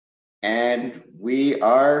And we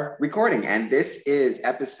are recording, and this is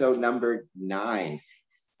episode number 9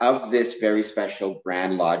 of this very special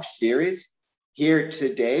Grand Lodge series. Here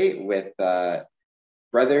today with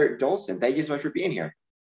Brother Dolson. Thank you so much for being here.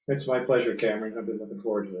 It's my pleasure, Cameron. I've been looking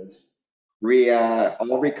forward to this. We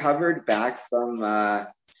all recovered back from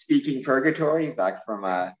speaking purgatory, back from...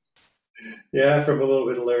 from a little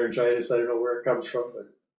bit of laryngitis. I don't know where it comes from, but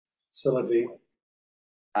still a V.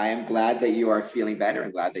 I am glad that you are feeling better.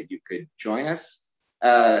 I'm glad that you could join us.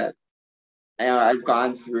 I've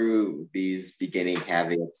gone through these beginning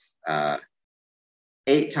caveats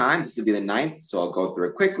 8 times. This will be the 9th, so I'll go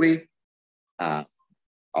through it quickly.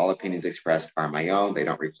 All opinions expressed are my own. They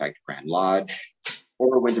don't reflect Grand Lodge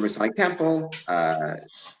or Windsor Masonic Temple.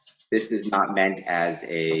 This is not meant as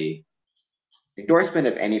a endorsement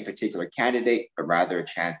of any particular candidate, but rather a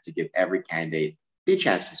chance to give every candidate the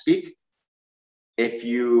chance to speak. If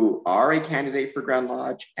you are a candidate for Grand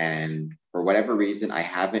Lodge and for whatever reason I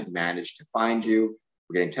haven't managed to find you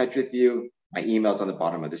or get in touch with you, my email's on the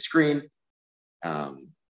bottom of the screen.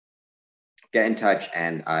 Get in touch,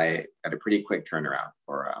 and I got a pretty quick turnaround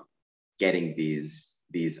for getting these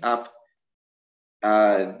up.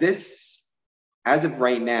 This, as of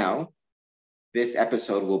right now, this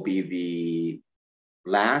episode will be the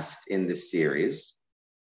last in the series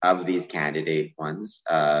of these candidate ones.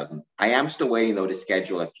 I am still waiting, though, to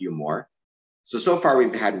schedule a few more. So far,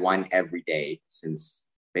 we've had one every day since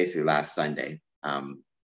basically last Sunday.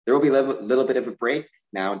 There will be a little bit of a break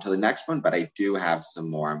now until the next one, but I do have some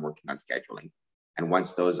more I'm working on scheduling. And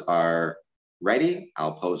once those are ready,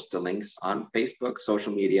 I'll post the links on Facebook,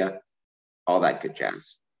 social media, all that good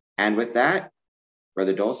jazz. And with that,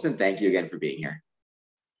 Brother Dolson, thank you again for being here.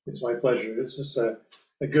 It's my pleasure. This is a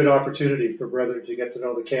good opportunity for brethren to get to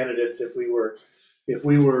know the candidates. If we were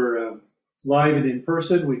live and in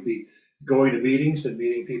person, we'd be going to meetings and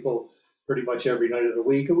meeting people pretty much every night of the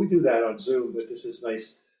week, and we do that on Zoom. But this is a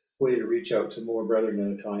nice way to reach out to more brethren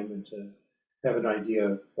at a time and to have an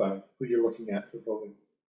idea of who you're looking at for voting.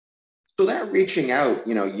 So that reaching out,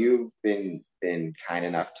 you've been kind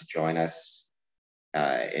enough to join us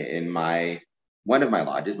in one of my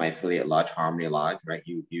lodges, my affiliate lodge, Harmony Lodge, right?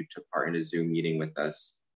 You took part in a Zoom meeting with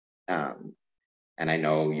us. And I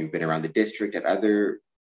know you've been around the district at other,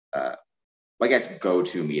 I guess,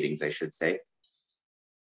 go-to meetings, I should say.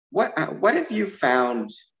 What have you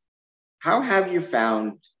found, how have you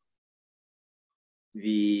found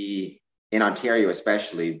in Ontario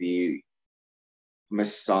especially, the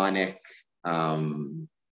Masonic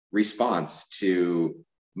response to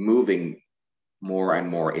moving more and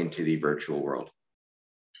more into the virtual world?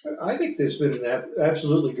 I think there's been an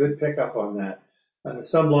absolutely good pickup on that.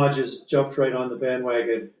 Some lodges jumped right on the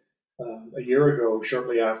bandwagon a year ago,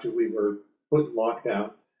 shortly after we were put in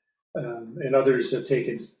lockdown, and others have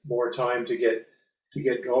taken more time to get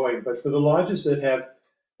going. But for the lodges that have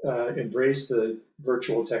embraced the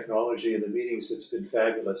virtual technology in the meetings, it's been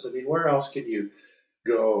fabulous. I mean, where else can you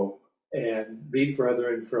go and meet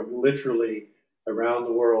brethren from literally around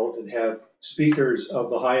the world and have speakers of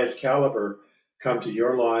the highest caliber come to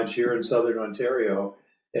your lodge here in Southern Ontario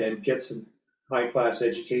and get some high-class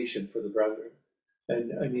education for the brethren?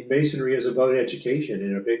 And I mean, Masonry is about education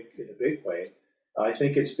in a big way. I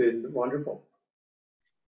think it's been wonderful.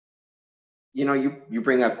 You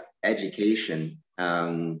bring up education.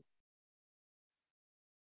 One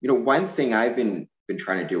thing I've been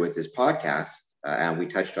trying to do with this podcast, and we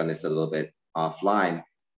touched on this a little bit offline,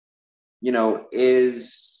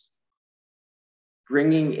 is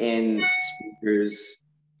bringing in speakers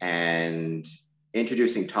and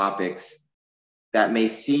introducing topics that may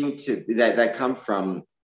seem to that come from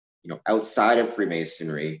outside of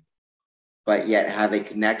Freemasonry, but yet have a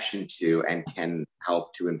connection to and can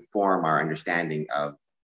help to inform our understanding of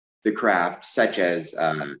the craft, such as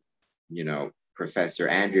Professor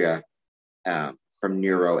Andrea from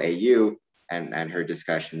Neuro AU and her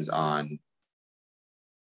discussions on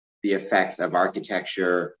the effects of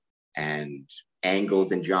architecture and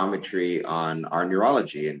angles and geometry on our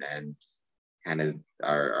neurology and kind of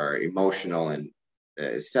our emotional and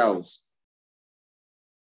selves.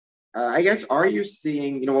 I guess, are you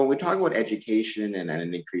seeing, when we talk about education and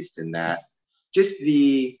an increase in that, just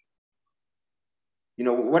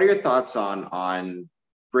what are your thoughts on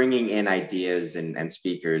bringing in ideas and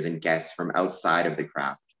speakers and guests from outside of the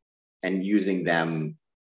craft and using them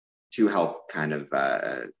to help kind of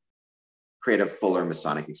create a fuller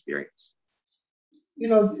Masonic experience?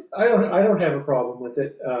 I don't have a problem with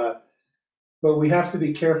it, but we have to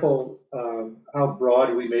be careful how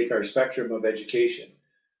broad we make our spectrum of education,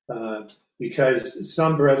 because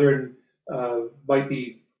some brethren might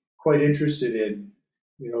be quite interested in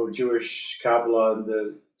Jewish Kabbalah and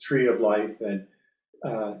the Tree of Life, and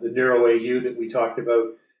the Neuro AU that we talked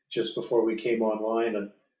about just before we came online, a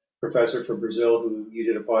professor from Brazil who you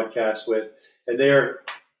did a podcast with, and they're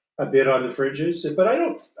a bit on the fringes, but I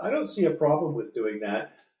don't see a problem with doing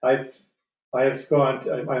that. I've gone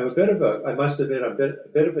to, I must admit, I'm a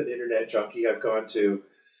bit of an internet junkie. I've gone to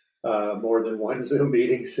more than one Zoom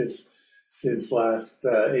meeting since last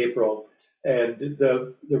April, and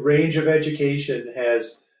the range of education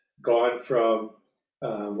has gone from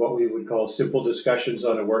what we would call simple discussions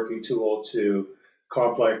on a working tool to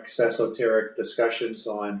complex esoteric discussions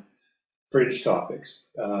on fringe topics.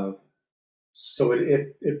 So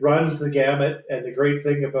it runs the gamut, and the great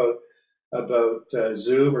thing about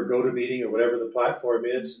Zoom or GoToMeeting or whatever the platform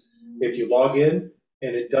is, if you log in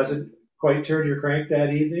and it doesn't quite turn your crank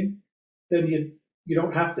that evening, then you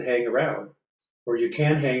don't have to hang around, or you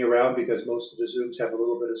can hang around because most of the Zooms have a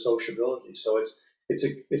little bit of sociability. So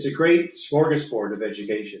it's a great smorgasbord of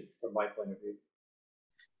education from my point of view.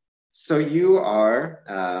 So you are,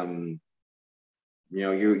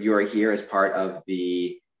 you are here as part of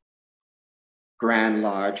the Grand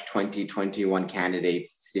Lodge 2021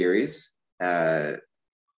 Candidates Series. That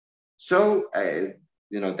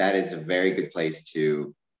is a very good place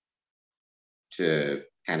to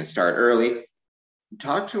kind of start early.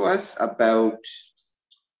 Talk to us about,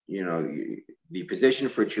 the position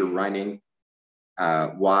for which you're running,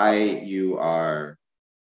 why you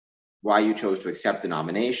chose to accept the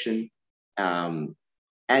nomination, and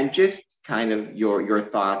just kind of your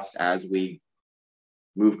thoughts as we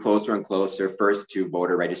move closer and closer, first to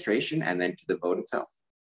voter registration and then to the vote itself.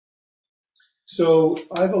 So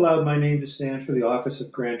I've allowed my name to stand for the office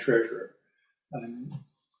of Grand Treasurer.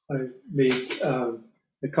 I made a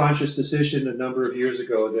conscious decision a number of years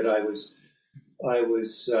ago that I was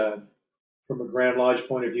from a Grand Lodge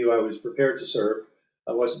point of view, I was prepared to serve.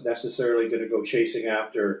 I wasn't necessarily going to go chasing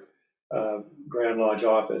after Grand Lodge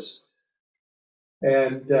office.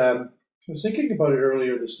 And I was thinking about it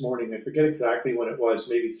earlier this morning. I forget exactly when it was,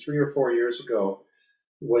 maybe 3 or 4 years ago,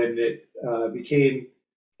 when it became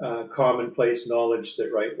commonplace knowledge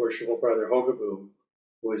that Right Worshipful Brother Hogaboom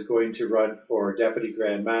was going to run for Deputy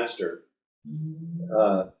Grand Master.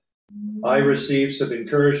 I received some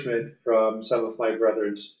encouragement from some of my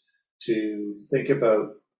brothers to think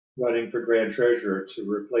about running for Grand Treasurer to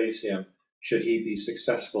replace him should he be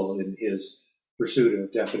successful in his pursuit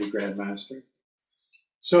of Deputy Grand Master.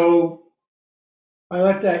 So I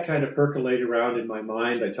let that kind of percolate around in my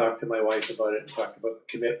mind. I talked to my wife about it and talked about the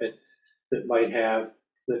commitment that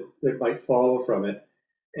might follow from it.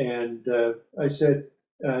 And I said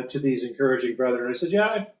to these encouraging brethren, I said,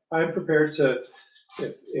 yeah, I'm prepared to,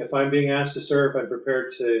 if I'm being asked to serve, I'm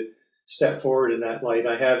prepared to step forward in that light.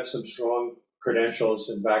 I have some strong credentials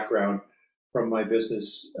and background from my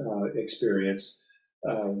business experience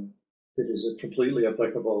that is completely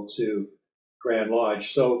applicable to Grand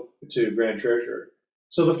Lodge, so to Grand Treasurer.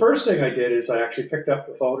 So the first thing I did is I actually picked up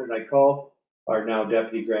the phone and I called our now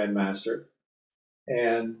Deputy Grand Master.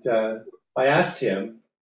 And I asked him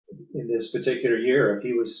in this particular year if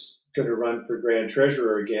he was going to run for Grand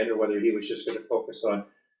Treasurer again or whether he was just going to focus on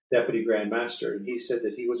Deputy Grand Master. And he said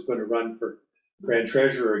that he was going to run for Grand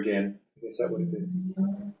Treasurer again. I guess that would have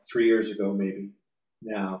been 3 years ago maybe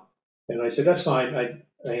now. And I said, that's fine. I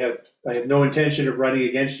have no intention of running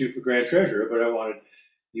against you for Grand Treasurer, but I wanted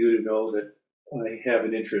you to know that I have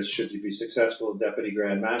an interest should you be successful in Deputy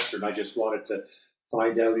Grand Master. And I just wanted to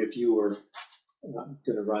find out if you were going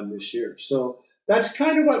to run this year. So that's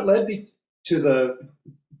kind of what led me to the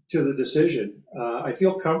decision. I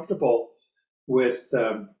feel comfortable with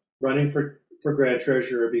running for Grand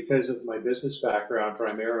Treasurer because of my business background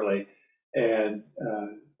primarily, and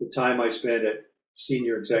the time I spent at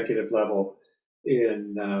senior executive level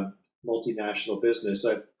in multinational business.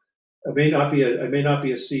 I may not be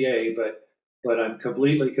a CA, but I'm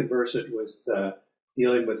completely conversant with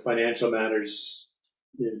dealing with financial matters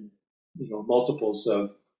in multiples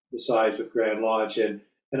of the size of Grand Lodge, and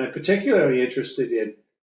I'm particularly interested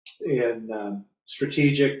in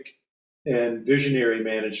strategic and visionary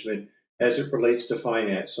management as it relates to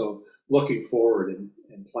finance. So looking forward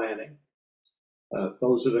and planning.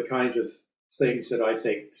 Those are the kinds of things that I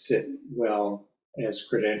think sit well as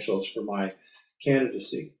credentials for my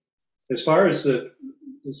candidacy. As far as the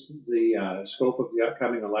scope of the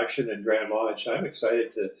upcoming election in Grand Lodge, I'm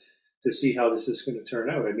excited to see how this is going to turn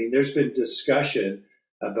out. I mean, there's been discussion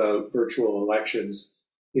about virtual elections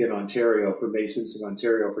in Ontario for Masons in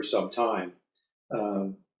Ontario for some time.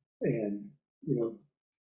 And,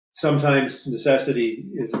 sometimes necessity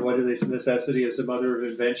is the mother of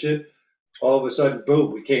invention. all of a sudden,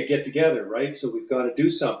 boom, we can't get together, right? So we've got to do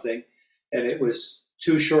something. And it was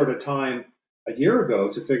too short a time a year ago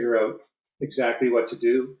to figure out exactly what to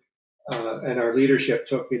do. And our leadership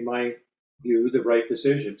took, in my view, the right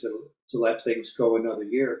decision to let things go another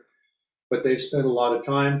year. But they've spent a lot of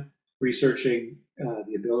time researching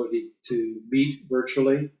the ability to meet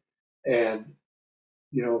virtually. And,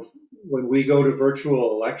 when we go to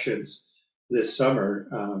virtual elections this summer,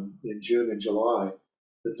 in June and July,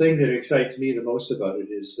 the thing that excites me the most about it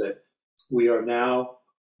is that we are now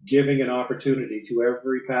giving an opportunity to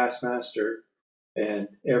every past master and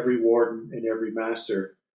every warden and every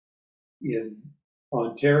master in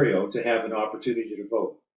Ontario to have an opportunity to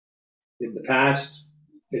vote. In the past,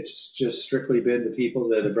 it's just strictly been the people,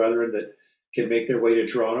 the brethren that can make their way to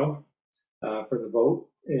Toronto for the vote.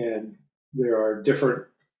 And there are different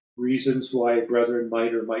reasons why brethren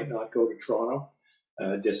might or might not go to Toronto,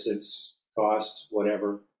 distance, cost,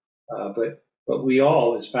 whatever. But we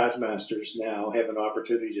all, as past masters, now have an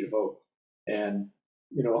opportunity to vote. And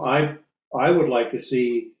I would like to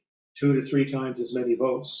see 2 to 3 times as many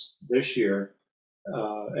votes this year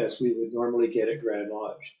as we would normally get at Grand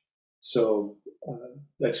Lodge. So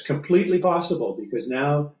that's completely possible because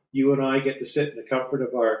now you and I get to sit in the comfort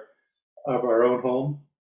of our own home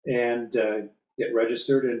and get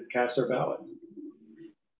registered and cast our ballot.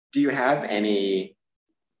 Do you have any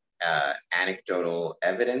anecdotal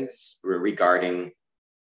evidence regarding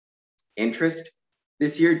interest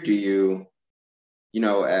this year? Do you,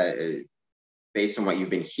 based on what you've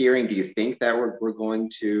been hearing, do you think that we're going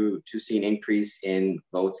to see an increase in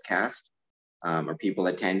votes cast or people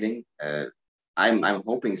attending? I'm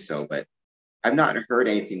hoping so, but I've not heard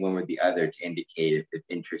anything one way or the other to indicate if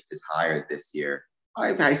interest is higher this year.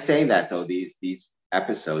 I say that though, these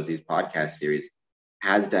episodes, these podcast series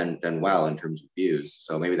has done well in terms of views.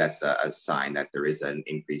 So maybe that's a sign that there is an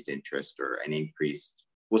increased interest or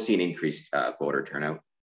we'll see an increased voter turnout.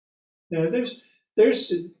 Yeah, there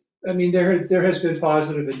has been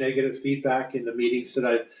positive and negative feedback in the meetings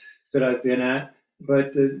that I've been at,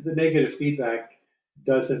 but the negative feedback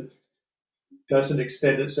doesn't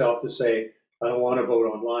extend itself to say, I don't want to vote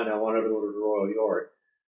online, I want to go to Royal York,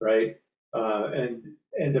 right?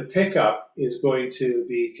 And the pickup is going to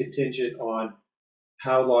be contingent on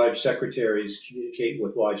how Lodge secretaries communicate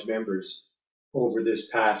with Lodge members over this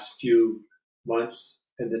past few months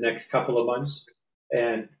and the next couple of months,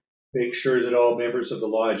 and make sure that all members of the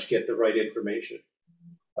Lodge get the right information.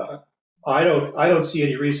 I don't see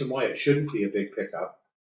any reason why it shouldn't be a big pickup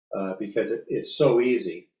because it's so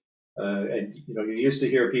easy. And you used to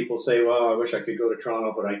hear people say, "Well, I wish I could go to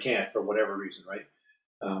Toronto, but I can't for whatever reason," right?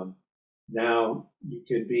 Now you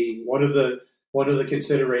can be one of the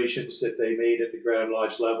considerations that they made at the Grand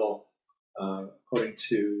Lodge level, according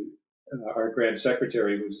to our Grand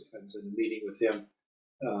Secretary, I was in a meeting with him.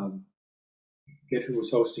 I forget who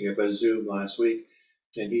was hosting it, but Zoom last week,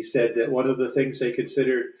 and he said that one of the things they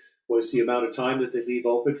considered was the amount of time that they leave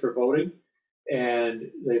open for voting, and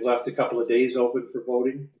they've left a couple of days open for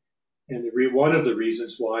voting. And one of the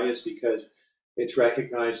reasons why is because it's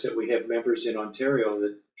recognized that we have members in Ontario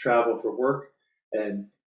that travel for work and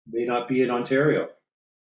may not be in Ontario,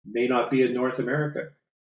 may not be in North America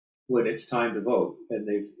when it's time to vote, and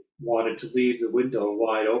they've wanted to leave the window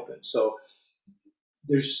wide open. So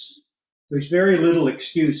there's very little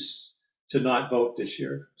excuse to not vote this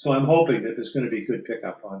year. So I'm hoping that there's going to be good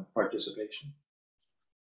pickup on participation.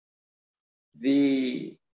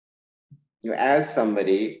 As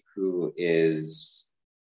somebody who is,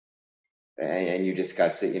 and you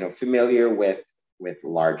discussed it, familiar with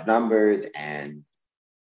large numbers and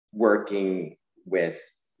working in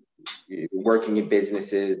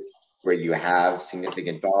businesses where you have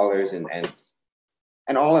significant dollars and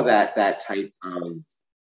all of that type of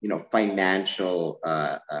financial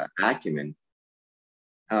acumen,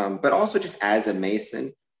 but also just as a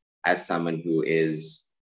Mason, as someone who is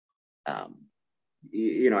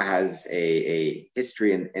has a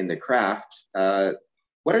history in the craft.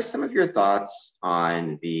 What are some of your thoughts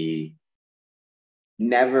on the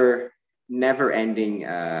never-ending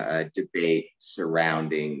debate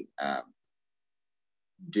surrounding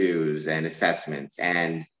dues and assessments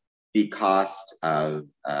and the cost of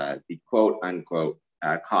the quote-unquote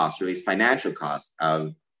cost, or at least financial cost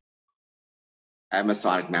of a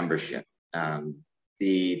Masonic membership?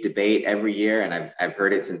 The debate every year, and I've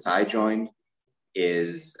heard it since I joined,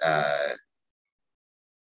 is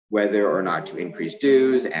whether or not to increase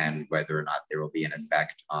dues and whether or not there will be an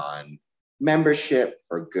effect on membership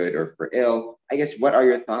for good or for ill. I guess, what are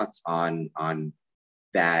your thoughts on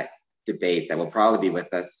that debate that will probably be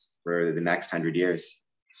with us for the next 100 years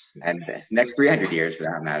and the next 300 years for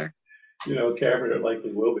that matter? Cameron, it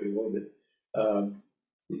likely will be, won't it?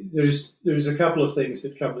 There's a couple of things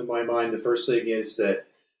that come to my mind. The first thing is that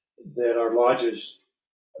our lodges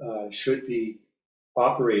should be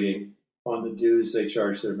operating on the dues they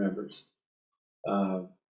charge their members. And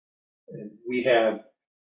we have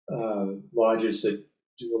lodges that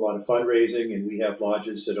do a lot of fundraising, and we have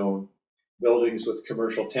lodges that own buildings with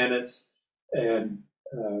commercial tenants, and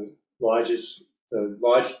lodges. The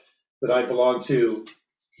lodge that I belong to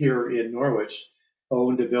here in Norwich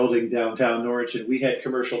owned a building downtown Norwich, and we had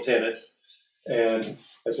commercial tenants. And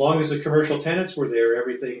as long as the commercial tenants were there,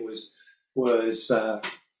 everything was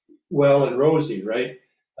well and rosy, right?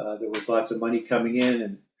 There was lots of money coming in,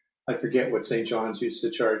 and I forget what St. John's used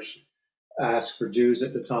to ask for dues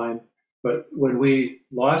at the time. But when we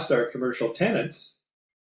lost our commercial tenants,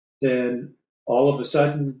 then all of a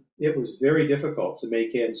sudden it was very difficult to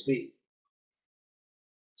make ends meet.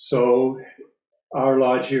 So our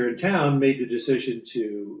lodge here in town made the decision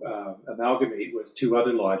to amalgamate with two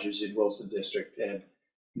other lodges in Wilson District and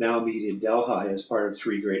now meet in Delhi as part of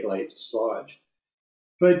Three Great Lakes Lodge.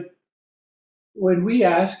 But when we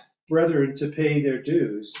ask brethren to pay their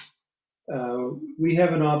dues, we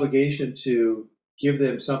have an obligation to give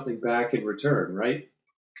them something back in return, right?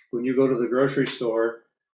 When you go to the grocery store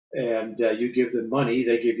and you give them money,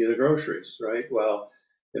 they give you the groceries, right? Well,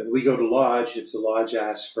 if we go to lodge, if the lodge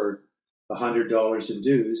asks for $100 in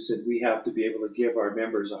dues, then we have to be able to give our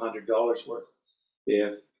members $100 worth.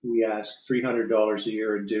 If we ask $300 a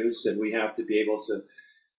year in dues, then we have to be able to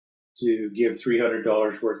give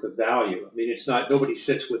 $300 worth of value. I mean, it's not, nobody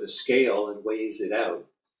sits with a scale and weighs it out,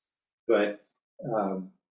 but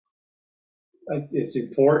it's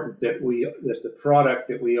important that the product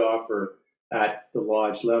that we offer at the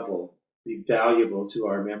lodge level be valuable to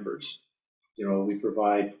our members. We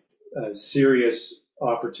provide a serious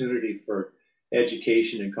opportunity for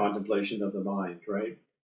education and contemplation of the mind, right?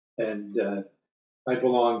 And I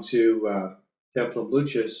belong to Templum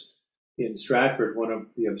Lucis in Stratford, one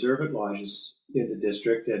of the observant lodges in the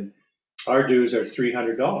district, and our dues are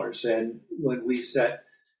 $300. And when we set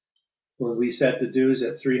the dues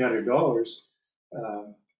at $300,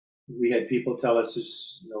 we had people tell us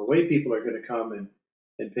there's no way people are going to come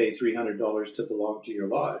and pay $300 to belong to your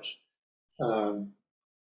lodge.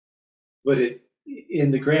 But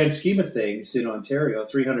in the grand scheme of things in Ontario,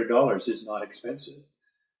 $300 is not expensive.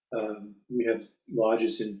 We have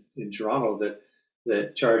lodges in Toronto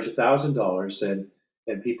that charge $1,000,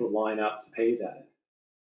 and people line up to pay that.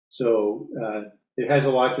 So it has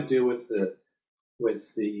a lot to do with the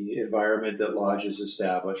environment that lodges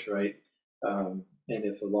establish, right? And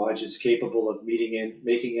if a lodge is capable of making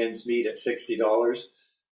ends meet at $60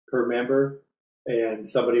 per member, and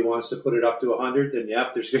somebody wants to put it up to $100, then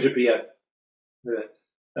there's going to be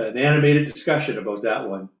an animated discussion about that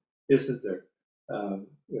one, isn't there?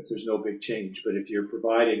 If there's no big change. But if you're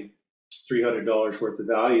providing $300 worth of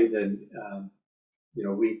value, then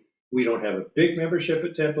we don't have a big membership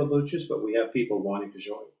at Templum Lucis, but we have people wanting to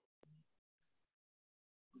join.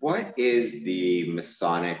 What is the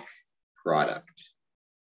Masonic product?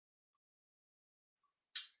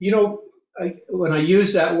 When I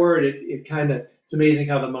use that word, it's amazing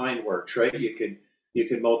how the mind works, right? You can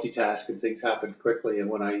multitask and things happen quickly. And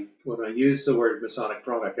when I use the word Masonic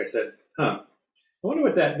product, I said, I wonder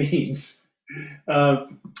what that means.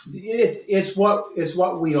 It's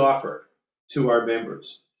what we offer to our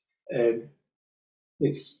members, and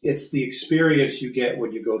it's the experience you get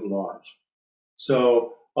when you go to lodge.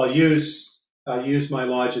 So I'll use my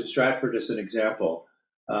lodge at Stratford as an example.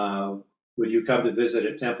 When you come to visit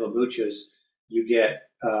at Templum Lucis, you get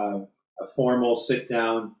a formal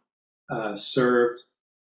sit-down served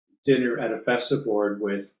dinner at a festa board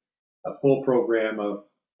with a full program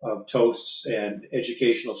of toasts and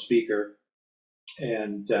educational speaker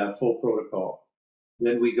and full protocol.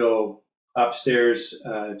 Then we go upstairs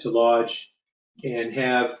to lodge and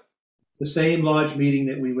have the same lodge meeting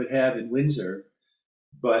that we would have in Windsor,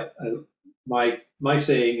 but my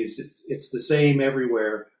saying is it's the same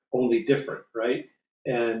everywhere, only different, right?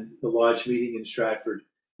 And the lodge meeting in Stratford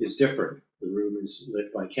is different. The room is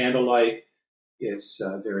lit by candlelight. It's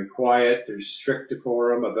very quiet. There's strict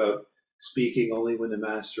decorum about speaking only when the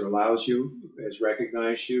master allows you, has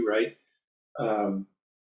recognized you, right?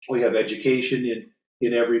 We have education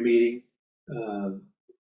in every meeting.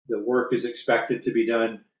 The work is expected to be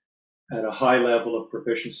done at a high level of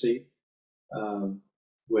proficiency,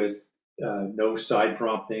 with no side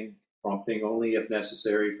prompting only if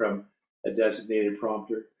necessary from a designated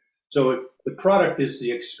prompter. So the product is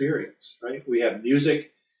the experience, right? We have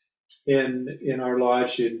music in our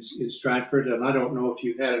lodge in Stratford, and I don't know if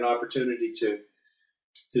you've had an opportunity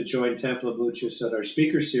to join Temple of Lucis at our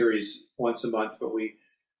speaker series once a month, but we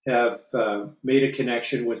have made a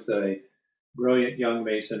connection with a brilliant young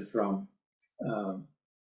Mason from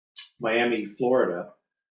Miami, Florida,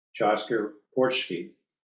 Josker Porchke,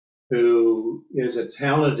 who is a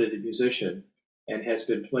talented musician and has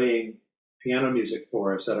been playing piano music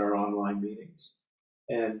for us at our online meetings.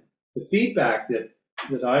 And the feedback that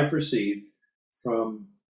I've received from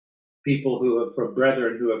people from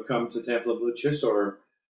brethren who have come to Temple of Lucis or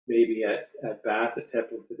maybe at Bath at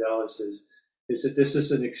Temple of Fidelis is that this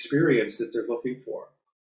is an experience that they're looking for.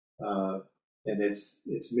 And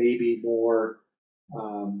it's maybe more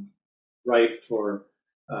ripe for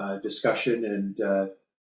discussion and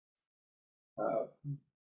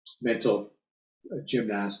mental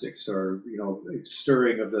gymnastics, or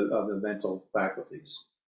stirring of the mental faculties.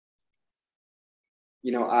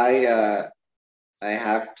 I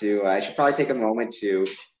should probably take a moment to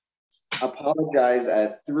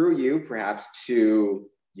apologize through you, perhaps, to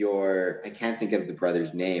I can't think of the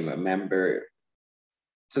brother's name, a member.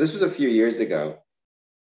 So this was a few years ago.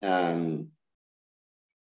 I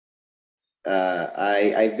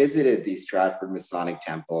visited the Stratford Masonic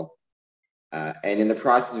Temple, and in the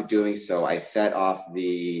process of doing so, I set off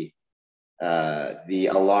the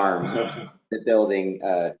alarm in the building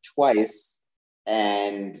twice.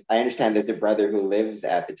 And I understand there's a brother who lives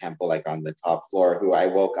at the temple, like on the top floor, who I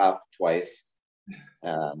woke up twice.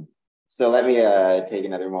 So let me take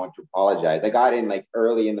another moment to apologize. I got in like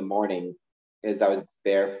early in the morning because I was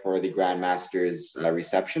there for the Grand Master's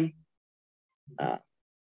reception,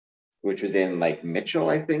 which was in like Mitchell,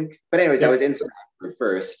 I think. But anyways, I was in Stratford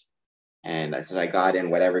first. And so I got in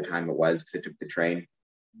whatever time it was because I took the train.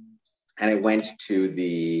 And I went to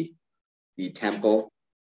the temple.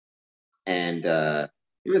 And it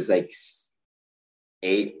was like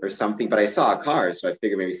 8 or something, but I saw a car, so I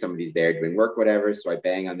figured maybe somebody's there doing work, whatever. So I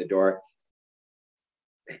bang on the door.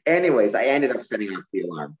 Anyways, I ended up setting off the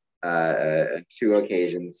alarm 2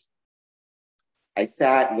 occasions. I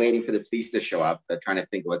sat waiting for the police to show up, trying to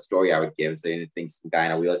think what story I would give. So I didn't think some guy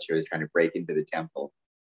in a wheelchair was trying to break into the temple.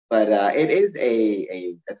 But it is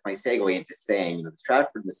that's my segue into saying, the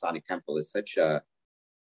Stratford Masonic Temple is such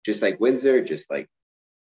just like Windsor, just like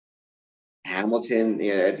Hamilton,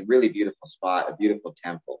 it's a really beautiful spot, a beautiful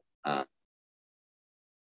temple.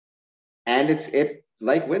 And it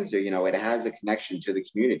like Windsor, it has a connection to the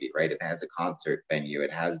community, right? It has a concert venue.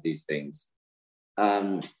 It has these things.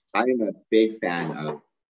 I am a big fan of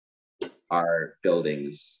our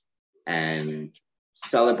buildings and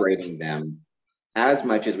celebrating them as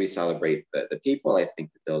much as we celebrate the people. I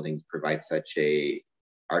think the buildings provide such a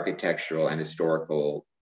architectural and historical,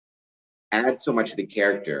 add so much to the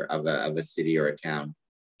character of a city or a town.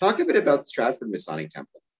 Talk a bit about the Stratford Masonic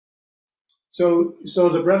Temple. So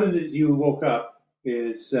the brother that you woke up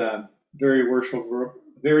is very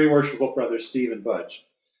worshipful brother Stephen Budge,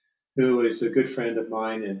 who is a good friend of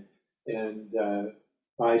mine, and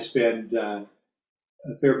I spend a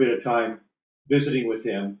fair bit of time visiting with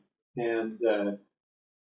him and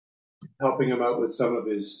helping him out with some of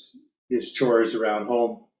his chores around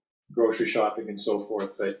home, grocery shopping and so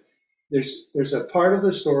forth. But there's a part of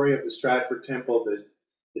the story of the Stratford Temple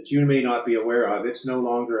that you may not be aware of. It's no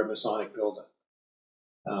longer a Masonic building,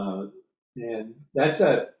 and that's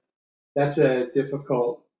a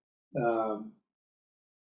difficult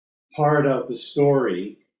part of the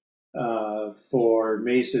story for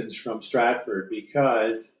Masons from Stratford,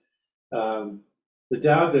 because the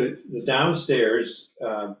downstairs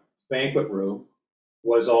banquet room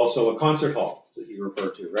was also a concert hall that you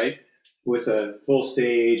referred to, right? With a full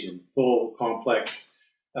stage and full complex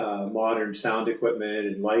modern sound equipment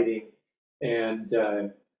and lighting, and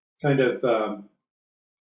the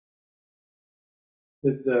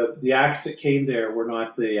acts that came there were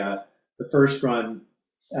not the first run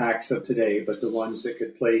acts of today, but the ones that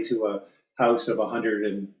could play to a house of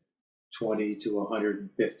 120 to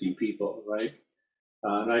 150 people, right?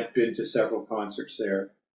 And I've been to several concerts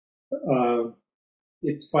there.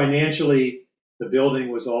 Financially, the building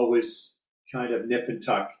was always kind of nip and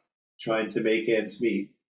tuck, trying to make ends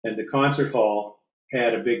meet. And the concert hall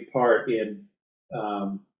had a big part in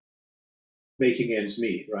making ends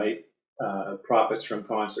meet, right? Profits from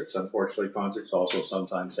concerts. Unfortunately, concerts also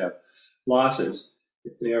sometimes have losses.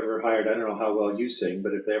 If they ever hired, I don't know how well you sing,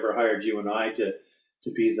 but if they ever hired you and I to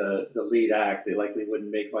be the lead act, they likely wouldn't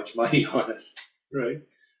make much money on us, right?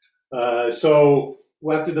 So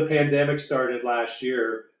after the pandemic started last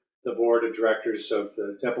year, the board of directors of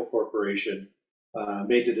the Temple Corporation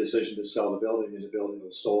made the decision to sell the building, and the building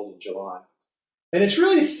was sold in July. And it's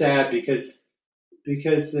really sad because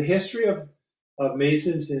the history of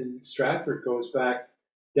Masons in Stratford goes back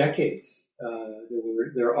decades.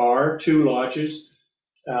 There are two lodges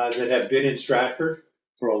that have been in Stratford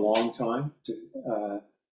for a long time,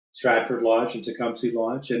 Stratford Lodge and Tecumseh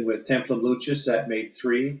Lodge, and with Templum Lucis that made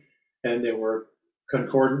three, and there were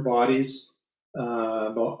concordant bodies,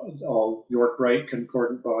 all York Rite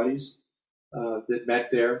concordant bodies that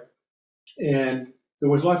met there, and there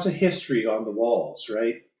was lots of history on the walls,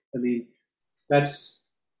 right? I mean, that's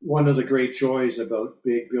one of the great joys about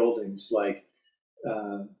big buildings like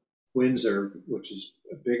Windsor, which is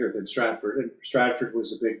bigger than Stratford, and Stratford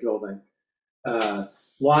was a big building.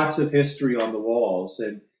 Lots of history on the walls,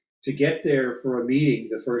 and to get there for a meeting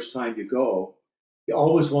the first time you go, you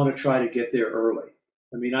always want to try to get there early.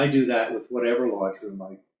 I mean, I do that with whatever lodge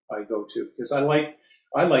room I go to, because I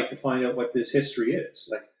like to find out what this history is.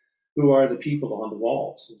 Like, who are the people on the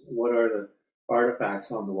walls? What are the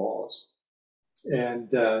artifacts on the walls?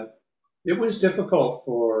 And it was difficult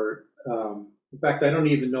for, in fact, I don't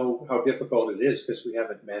even know how difficult it is because we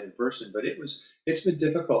haven't met in person, but it's been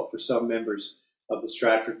difficult for some members of the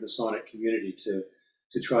Stratford Masonic community to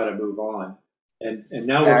try to move on. And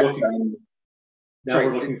now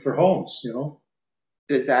we're looking for homes, you know.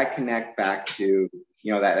 Does that connect back to,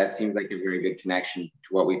 that seems like a very good connection to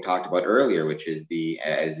what we talked about earlier, which is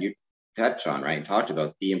as you touched on, right, talked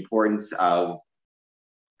about the importance of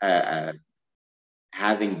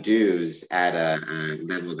having dues at a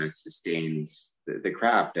level that sustains the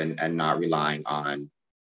craft and not relying on,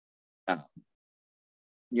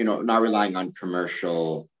 not relying on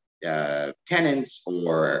commercial tenants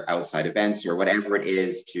or outside events or whatever it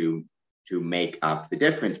is to make up the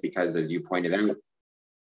difference. Because as you pointed out,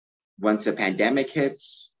 once a pandemic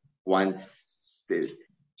hits, once the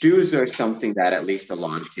dues are something that at least the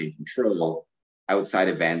lodge can control, outside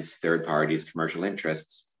events, third parties, commercial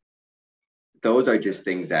interests, those are just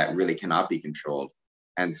things that really cannot be controlled.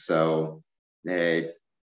 And so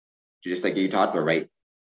just like you talked about, right,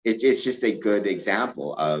 it's just a good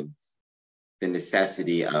example of the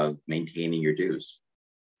necessity of maintaining your dues.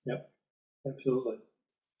 Yep, absolutely.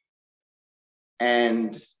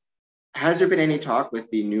 And has there been any talk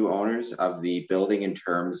with the new owners of the building in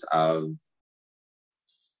terms of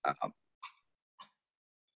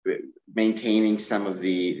maintaining some of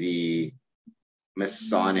the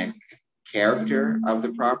Masonic character of the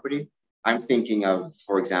property? I'm thinking of,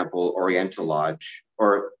 for example, Oriental Lodge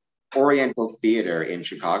or Oriental Theater in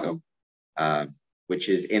Chicago, which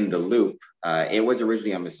is in the Loop. It was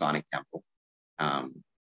originally a Masonic temple,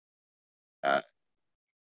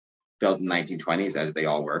 built in the 1920s, as they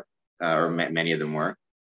all were, or many of them were.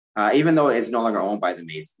 Even though it's no longer owned by the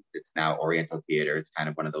Masons, it's now Oriental Theater. It's kind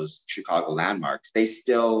of one of those Chicago landmarks. They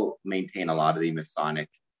still maintain a lot of the Masonic,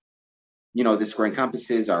 the square and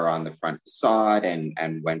compasses are on the front facade.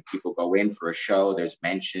 And when people go in for a show, there's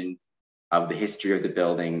mention of the history of the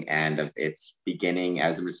building and of its beginning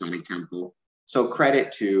as a Masonic temple. So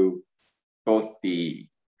credit to both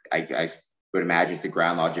I would imagine it's the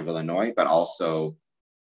Grand Lodge of Illinois, but also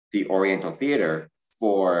the Oriental Theater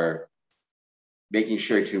for making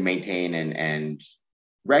sure to maintain and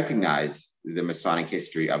recognize the Masonic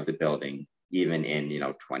history of the building, even in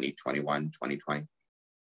 2021, 2020.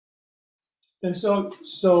 And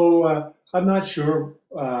so I'm not sure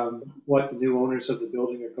what the new owners of the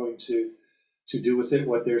building are going to do with it,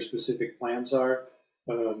 what their specific plans are.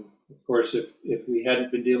 Of course, if we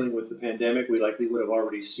hadn't been dealing with the pandemic, we likely would have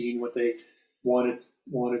already seen what they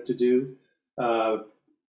wanted to do.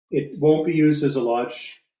 It won't be used as a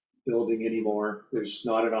lodge building anymore. There's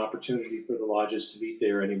not an opportunity for the lodges to meet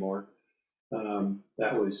there anymore.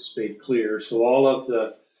 That was made clear. So all of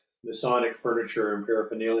the Masonic furniture and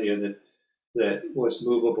paraphernalia that was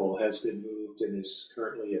movable has been moved and is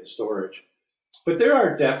currently in storage. But there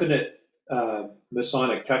are definite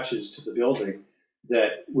Masonic touches to the building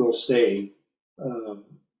that will stay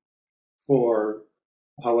for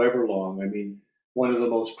however long. I mean, one of the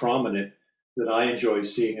most prominent that I enjoy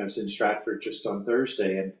seeing, I was in Stratford just on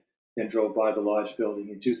Thursday and drove by the lodge building.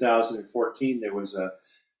 In 2014, there was a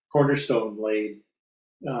cornerstone laid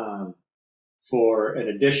for an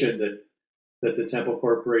addition that the Temple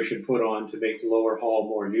Corporation put on to make the lower hall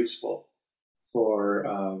more useful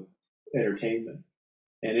for entertainment.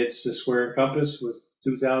 And it's the square and compass with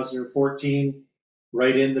 2014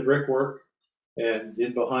 right in the brickwork, and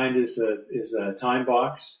in behind is a time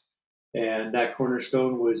box. And that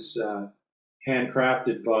cornerstone was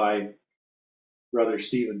handcrafted by Brother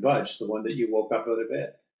Stephen Budge, the one that you woke up out of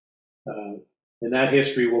bed. And that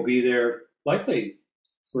history will be there likely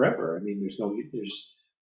forever. I mean, there's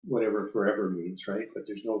whatever forever means, right? But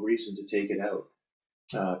there's no reason to take it out.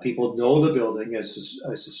 People know the building as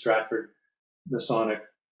the Stratford Masonic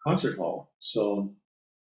Concert Hall. So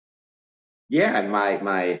yeah, and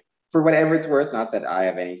my for whatever it's worth, not that I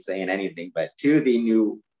have any say in anything, but to the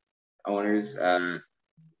new owners, and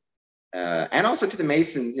also to the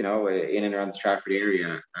Masons, in and around the Stratford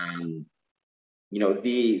area,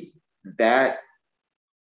 the that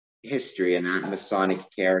history and that Masonic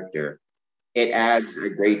character, it adds a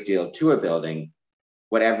great deal to a building,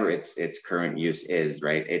 whatever its current use is,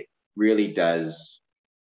 right? It really does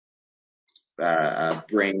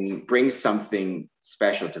bring something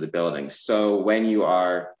special to the building. So when you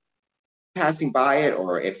are passing by it,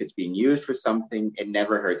 or if it's being used for something, it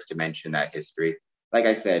never hurts to mention that history. Like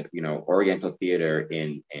I said, Oriental Theater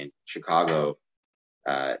in Chicago,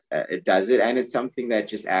 it does it, and it's something that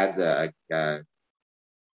just adds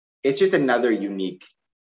it's just another unique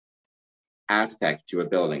aspect to a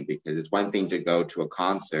building, because it's one thing to go to a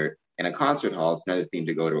concert in a concert hall, it's another thing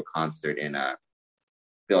to go to a concert in a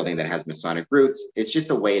building that has Masonic roots. It's just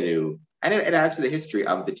a way to, and it adds to the history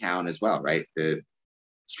of the town as well, right? The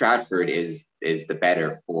Stratford is the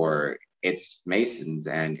better for its Masons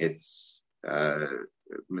and its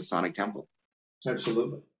Masonic temple.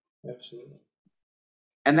 Absolutely. Absolutely.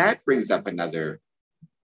 And that brings up another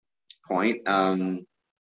point.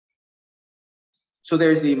 So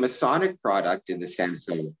there's the Masonic product in the sense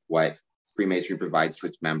of what Freemasonry provides to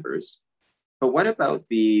its members. But what about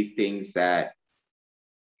the things that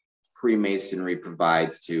Freemasonry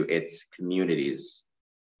provides to its communities?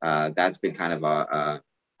 That's been kind of a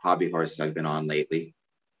hobby horse I've been on lately.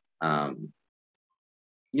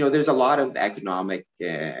 There's a lot of economic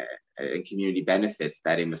and community benefits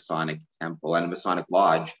that a Masonic temple and a Masonic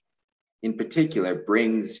lodge in particular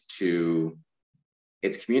brings to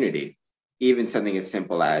its community. Even something as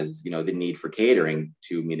simple as, the need for catering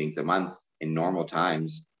 2 meetings a month in normal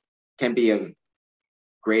times can be of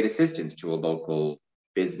great assistance to a local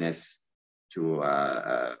business, to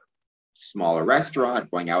a smaller restaurant,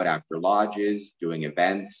 going out after lodges, doing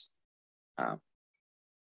events.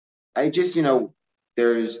 I just,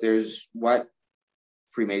 there's what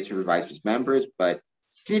Freemasonry provides to its members, but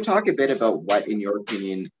can you talk a bit about what, in your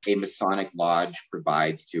opinion, a Masonic lodge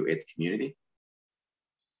provides to its community?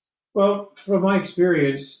 Well, from my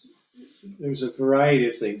experience, there's a variety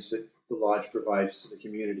of things that the lodge provides to the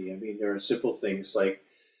community. I mean, there are simple things like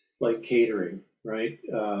catering, right?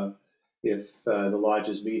 If the lodge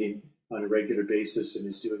is meeting on a regular basis and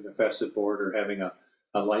is doing a festive board or having a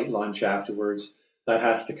light lunch afterwards, that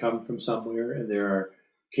has to come from somewhere, and there are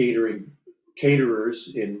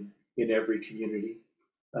caterers in every community.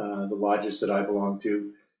 The lodges that I belong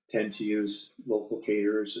to tend to use local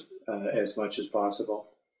caterers as much as possible.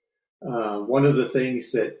 One of the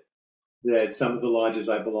things that some of the lodges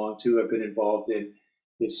I belong to have been involved in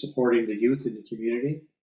is supporting the youth in the community,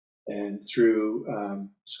 and through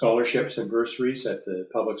scholarships and bursaries at the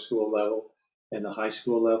public school level and the high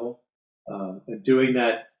school level, and doing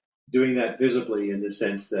that visibly, in the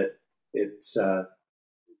sense that it's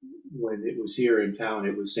when it was here in town,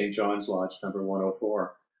 it was St. John's Lodge number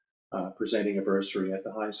 104 presenting a bursary at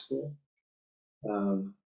the high school.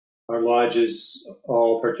 Our lodges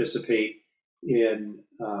all participate in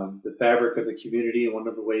the fabric of the community, and one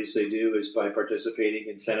of the ways they do is by participating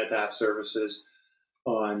in cenotaph services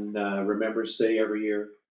on Remembrance Day every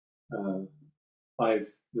year.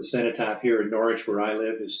 The cenotaph here in Norwich, where I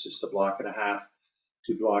live, is just a block and a half,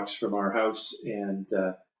 2 blocks from our house, and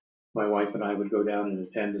my wife and I would go down and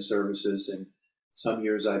attend the services. And some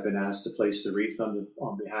years I've been asked to place the wreath on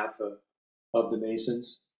behalf of the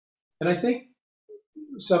Masons. And I think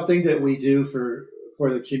something that we do for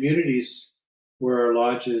the communities where our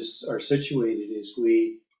lodges are situated is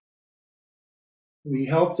we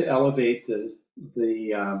help to elevate the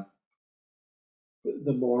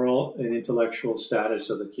moral and intellectual status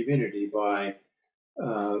of the community by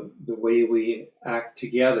the way we act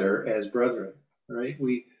together as brethren. Right?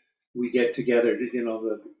 We get together.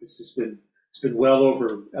 It's been well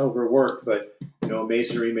overworked, but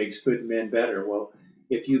Masonry makes good men better. Well,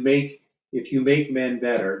 if you make men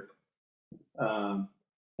better, and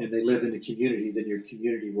they live in the community, then your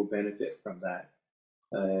community will benefit from that.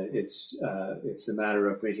 It's a matter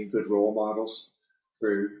of making good role models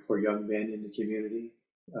for young men in the community.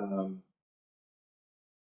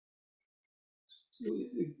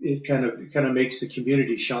 It kind of makes the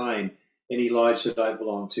community shine. Any lodge that I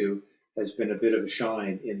belong to has been a bit of a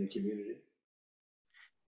shine in the community.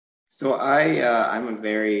 So I'm a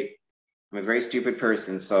very stupid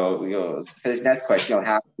person. So for this next question,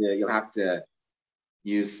 you'll have to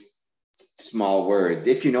use small words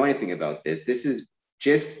if you know anything about this. This is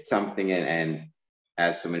just something, and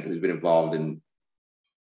as someone who's been involved in,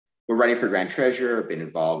 we're running for Grand Treasurer, been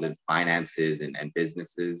involved in finances and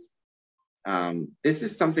businesses. This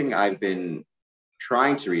is something I've been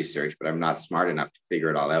trying to research, but I'm not smart enough to figure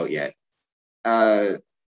it all out yet.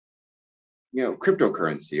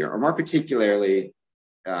 Cryptocurrency, or more particularly,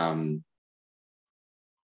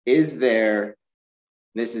 is there,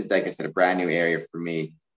 this is, like I said, a brand new area for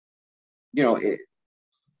me.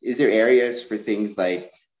 Is there areas for things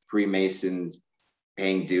like Freemasons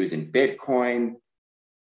paying dues in Bitcoin?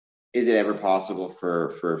 Is it ever possible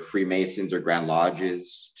for Freemasons or Grand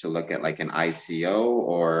Lodges to look at like an ICO?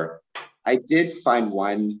 Or I did find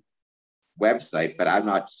one website, but I'm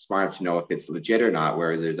not smart enough to know if it's legit or not,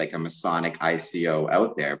 where there's like a Masonic ICO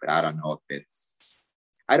out there, but I don't know if it's,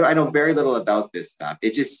 I know very little about this stuff.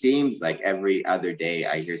 It just seems like every other day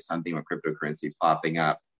I hear something with cryptocurrency popping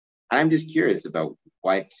up. I'm just curious about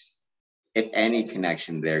what, if any,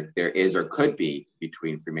 connection there is or could be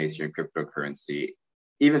between Freemasonry and cryptocurrency.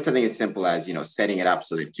 Even something as simple as, setting it up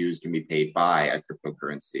so that dues can be paid by a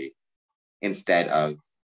cryptocurrency instead of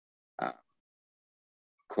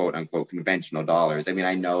quote unquote conventional dollars. I mean,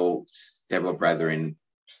 I know several brethren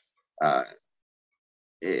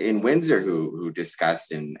in Windsor who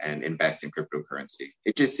discuss and invest in cryptocurrency.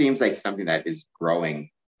 It just seems like something that is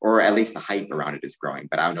growing, or at least the hype around it is growing,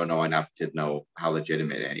 but I don't know enough to know how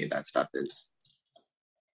legitimate any of that stuff is.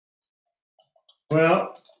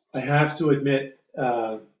 Well, I have to admit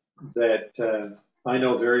that I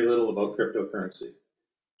know very little about cryptocurrency.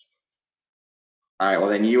 All right, well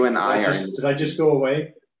then you and Did I just go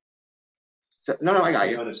away? No, I got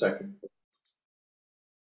you. Hang on a second.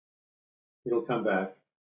 It'll come back.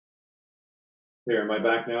 There, am I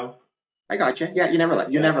back now? I got you. Yeah, you never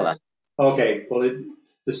left. Never left. Okay, well,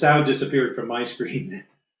 the sound disappeared from my screen.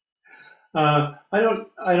 I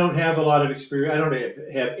don't have a lot of experience. I don't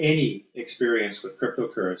have any experience with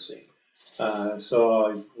cryptocurrency, so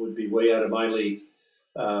I would be way out of my league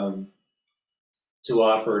to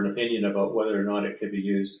offer an opinion about whether or not it could be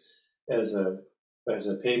used as a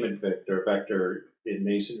payment vector in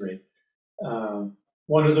Masonry.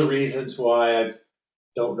 One of the reasons why I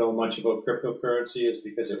don't know much about cryptocurrency is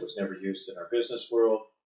because it was never used in our business world.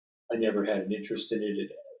 I never had an interest in it.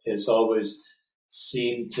 It has always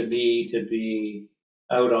seemed to me to be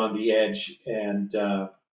out on the edge and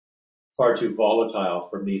far too volatile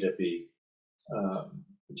for me to be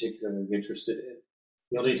particularly interested in.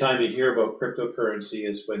 The only time you hear about cryptocurrency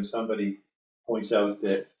is when somebody points out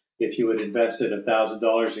that if you had invested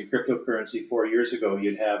 $1,000 in cryptocurrency 4 years ago,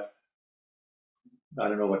 you'd have, I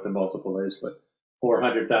don't know what the multiple is, but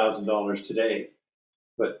 $400,000 today.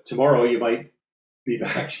 But tomorrow you might be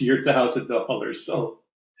back to your $1,000.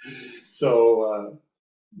 So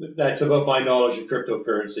that's about my knowledge of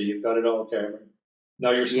cryptocurrency. You've got it all, Cameron.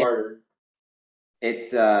 Now you're smarter.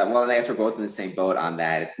 It's well, I guess we're both in the same boat on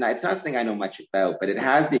that. It's not something I know much about, but it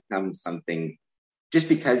has become something just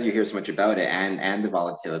because you hear so much about it and the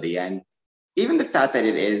volatility and even the fact that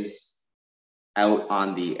it is out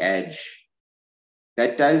on the edge.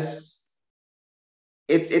 That does,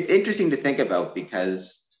 it's interesting to think about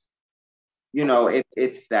because,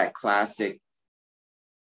 it's that classic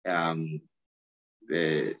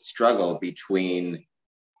struggle between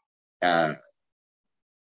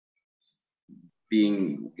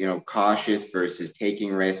being, cautious versus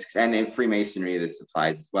taking risks. And in Freemasonry, this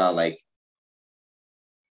applies as well. Like,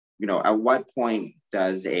 at what point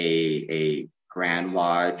does a Grand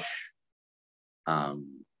Lodge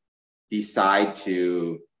decide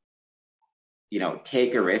to,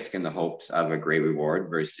 take a risk in the hopes of a great reward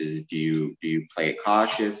versus do you play it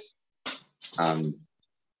cautious?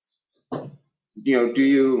 Do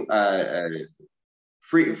you I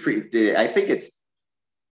think it's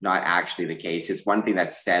not actually the case. It's one thing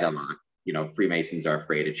that's said a lot. Freemasons are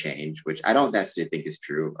afraid of change, which I don't necessarily think is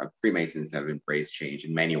true. Freemasons have embraced change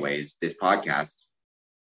in many ways. This podcast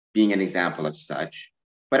being an example of such.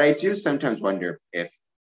 But I do sometimes wonder if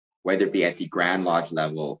whether it be at the Grand Lodge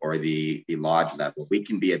level or the Lodge level, we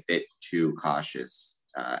can be a bit too cautious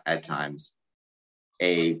at times.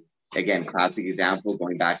 Again, classic example,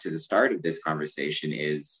 going back to the start of this conversation,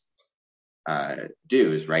 is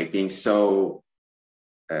dues, right? Being so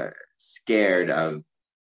scared of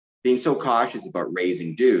being so cautious about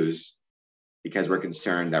raising dues because we're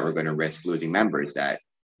concerned that we're going to risk losing members, that,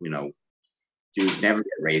 dues never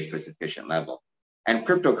get raised to a sufficient level. And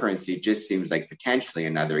cryptocurrency just seems like potentially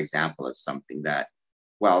another example of something that,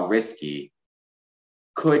 while risky,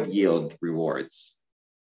 could yield rewards,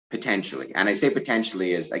 potentially. And I say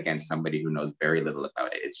potentially as, again, somebody who knows very little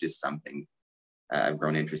about it. It's just something I've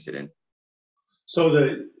grown interested in. So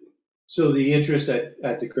the interest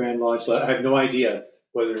at the Grand Lodge level, I have no idea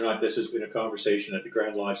whether or not this has been a conversation at the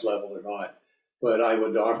Grand Lodge level or not, but I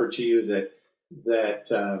would offer to you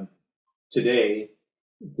that today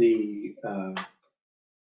the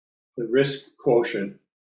risk quotient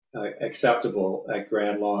acceptable at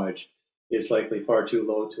Grand Lodge is likely far too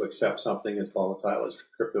low to accept something as volatile as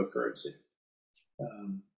cryptocurrency.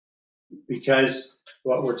 Because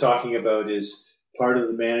what we're talking about is part of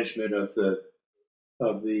the management of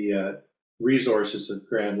the resources of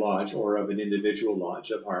Grand Lodge, or of an individual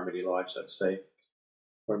lodge, of Harmony Lodge, let's say,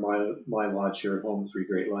 or my lodge here at home, Three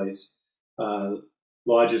Great Lights.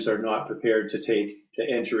 Lodges are not prepared to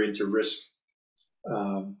enter into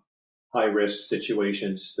high risk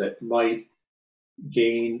situations that might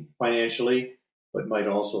gain financially, but might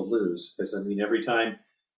also lose. Because I mean, every time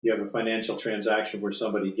you have a financial transaction where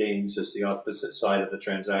somebody gains, is the opposite side of the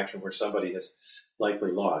transaction where somebody has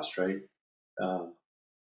likely lost, right?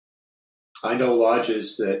 I know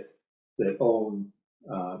lodges that own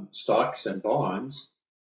stocks and bonds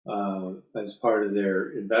as part of their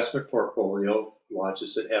investment portfolio,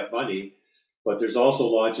 lodges that have money, but there's also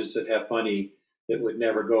lodges that have money that would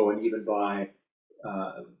never go and even buy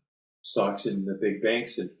stocks in the big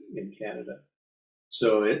banks in Canada.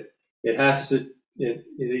 So you have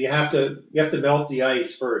to melt the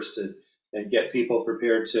ice first and get people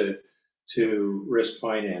prepared to risk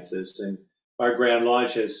finances. And our Grand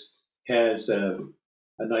Lodge has a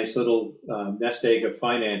nice little nest egg of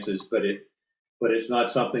finances, but it's not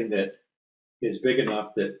something that is big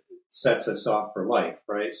enough that sets us off for life,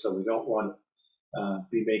 right? So we don't want to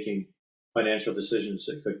be making financial decisions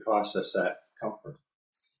that could cost us that comfort.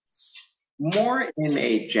 More in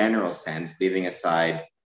a general sense, leaving aside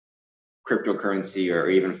cryptocurrency or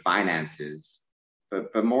even finances,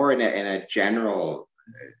 but more in a general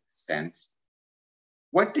sense,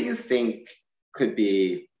 what do you think could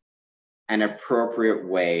be an appropriate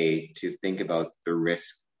way to think about the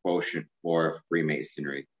risk quotient for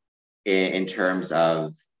Freemasonry in terms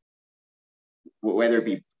of whether it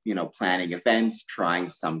be, planning events, trying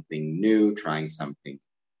something new, trying something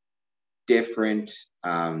different?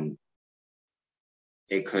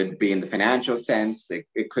 It could be in the financial sense.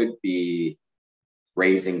 It could be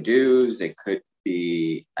raising dues. It could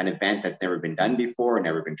be an event that's never been done before,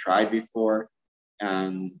 never been tried before.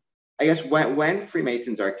 I guess when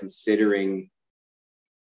Freemasons are considering,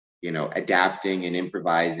 adapting and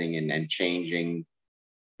improvising and changing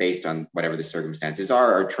based on whatever the circumstances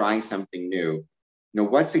are, or trying something new,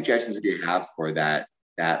 what suggestions would you have for that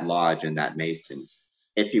lodge and that Mason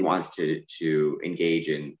if he wants to engage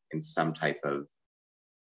in some type of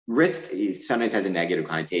risk? He sometimes has a negative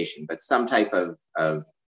connotation, but some type of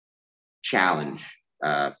challenge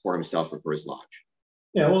for himself or for his lodge.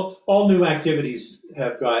 Yeah, well, all new activities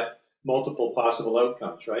have got multiple possible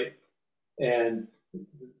outcomes, right? And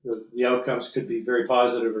the outcomes could be very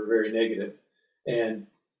positive or very negative. And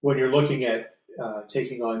when you're looking at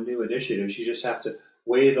taking on new initiatives, you just have to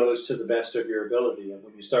weigh those to the best of your ability. And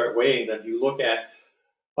when you start weighing them, you look at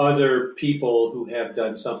other people who have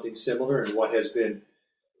done something similar and what has been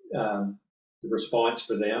the response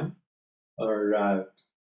for them, or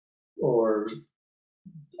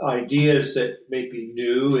ideas that may be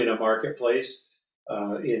new in a marketplace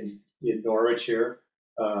in Norwich here.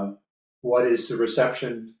 What is the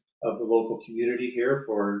reception of the local community here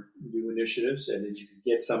for new initiatives? And then you can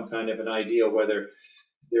get some kind of an idea whether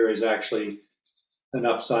there is actually an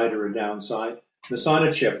upside or a downside.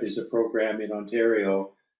 Masonic is a program in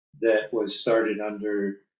Ontario that was started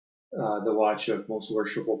under the watch of Most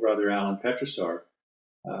Worshipful Brother ALLAN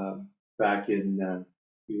back in,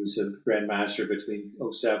 he was a Grand Master between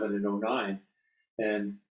 07 and 09.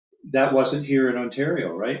 And that wasn't here in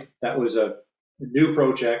Ontario, right? That was a new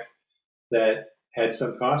project that had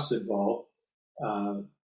some costs involved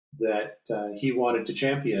that he wanted to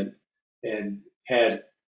champion and had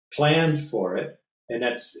planned for it. And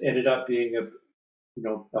that's ended up being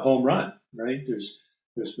a home run, right?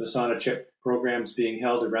 There's Masonic programs being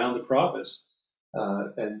held around the province.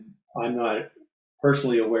 And I'm not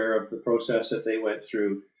personally aware of the process that they went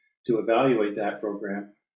through to evaluate that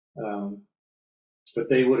program. But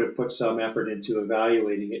they would have put some effort into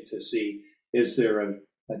evaluating it to see, is there a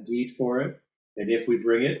need for it? And if we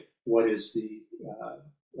bring it, what is the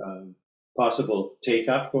possible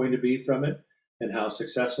take-up going to be from it? And how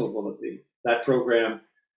successful will it be? That program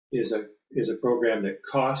is a program that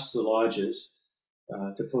costs the lodges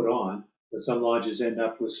to put on, but some lodges end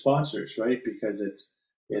up with sponsors, right? Because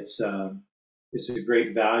it's a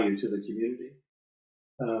great value to the community.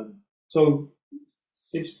 So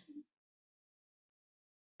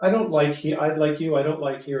I don't like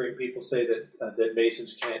hearing people say that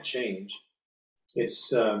Masons can't change.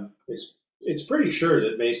 It's pretty sure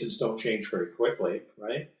that Masons don't change very quickly,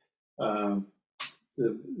 right?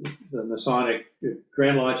 the Masonic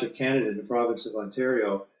Grand Lodge of Canada in the province of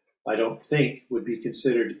Ontario, I don't think would be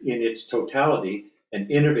considered in its totality an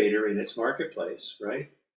innovator in its marketplace, right?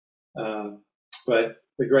 But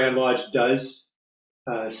the Grand Lodge does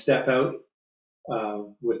step out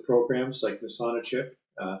with programs like Masonship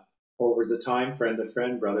over the time, friend to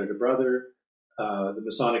friend, brother to brother. The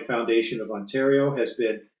Masonic Foundation of Ontario has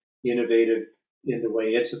been innovative in the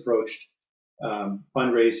way it's approached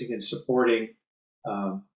fundraising and supporting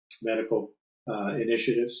medical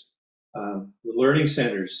initiatives. The learning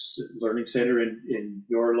center in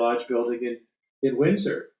your lodge building in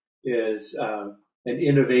Windsor is an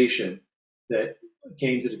innovation that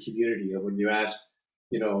came to the community. And when you ask,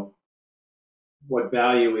 what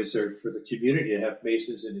value is there for the community to have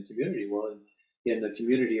Masons in the community? Well, in the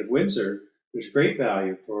community of Windsor, there's great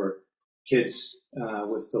value for kids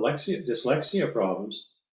with dyslexia problems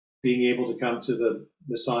being able to come to the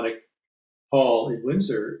Masonic Hall in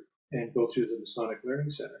Windsor and go through the Masonic Learning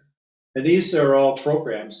Center. And these are all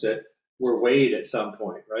programs that were weighed at some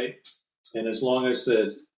point, right? And as long as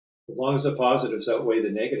the positives outweigh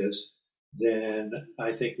the negatives, then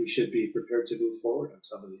I think we should be prepared to move forward on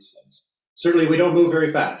some of these things. Certainly, we don't move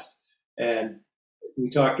very fast. And we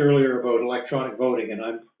talked earlier about electronic voting, and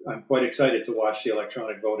I'm quite excited to watch the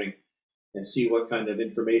electronic voting and see what kind of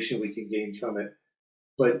information we can gain from it.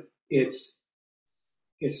 But it's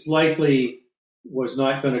likely was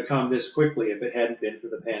not going to come this quickly if it hadn't been for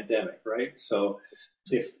the pandemic, right? So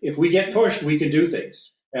if we get pushed, we can do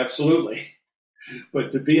things. Absolutely.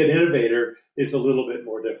 But to be an innovator is a little bit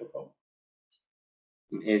more difficult.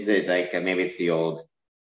 Is it like maybe it's the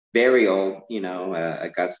very old,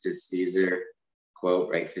 Augustus Caesar quote,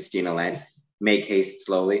 right? Festina Lent, make haste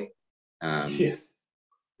slowly. Yeah.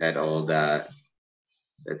 That old that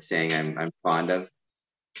saying I'm fond of.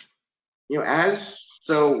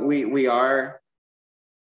 So we are,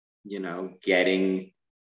 getting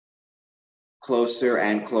closer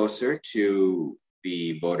and closer to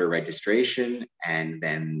the voter registration and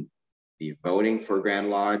then the voting for Grand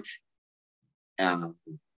Lodge.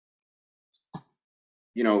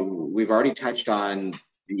 We've already touched on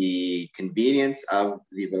the convenience of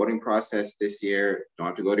the voting process this year. You don't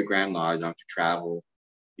have to go to Grand Lodge, you don't have to travel.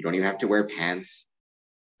 You don't even have to wear pants,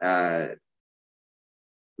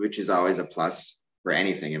 which is always a plus for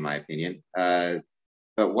anything, in my opinion.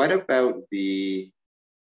 But what about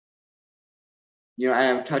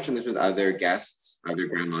I've touched on this with other guests, other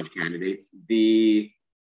Grand Lodge candidates, the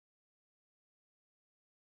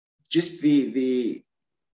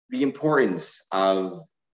importance of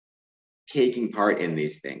taking part in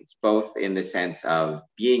these things, both in the sense of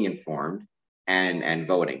being informed and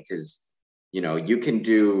voting, because you can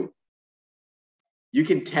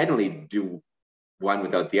technically do one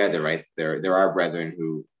without the other, right? There are brethren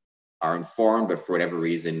who are informed but for whatever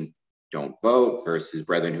reason don't vote, versus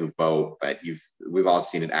brethren who vote, but we've all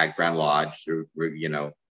seen it at Grand Lodge.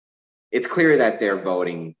 It's clear that they're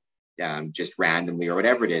voting just randomly or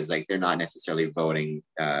whatever it is, like they're not necessarily voting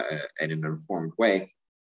in an informed way.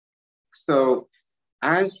 So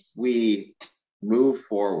as we move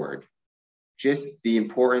forward, just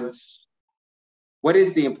what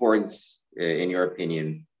is the importance, in your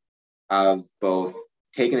opinion, of both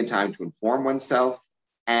taking the time to inform oneself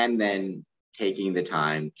and then taking the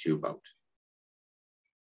time to vote?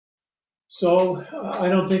 So I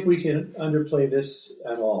don't think we can underplay this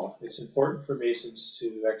at all. It's important for Masons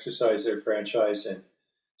to exercise their franchise and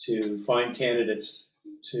to find candidates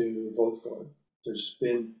to vote for. There's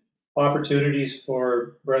been opportunities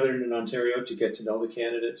for brethren in Ontario to get to know the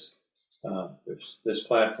candidates. There's this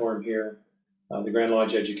platform here. The Grand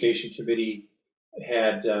Lodge Education Committee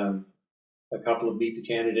had a couple of Meet the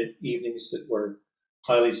Candidate evenings that were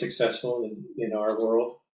highly successful in our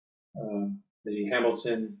world. The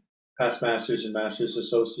Hamilton Past Masters and Masters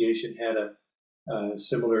Association had a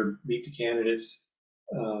similar Meet the Candidates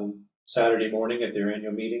Saturday morning at their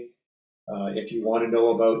annual meeting. If you want to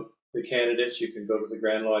know about the candidates, you can go to the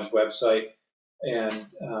Grand Lodge website and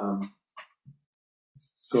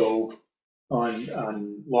go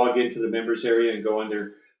on log into the members area and go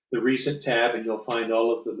under the recent tab, and you'll find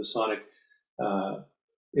all of the Masonic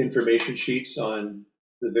information sheets on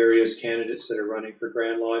the various candidates that are running for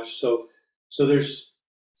Grand Lodge. So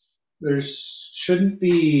there shouldn't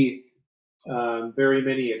be very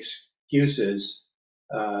many excuses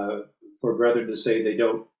for brethren to say they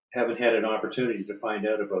haven't had an opportunity to find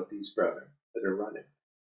out about these brethren that are running.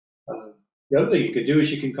 The other thing you could do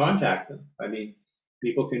is you can contact them. I mean,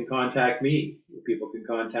 people can contact me. People can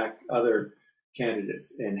contact other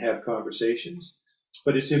candidates and have conversations.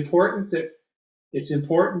 But it's important that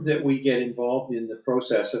we get involved in the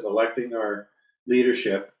process of electing our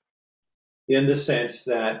leadership in the sense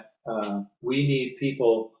that we need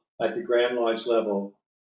people at the Grand Lodge level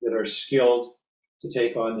that are skilled to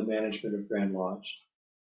take on the management of Grand Lodge.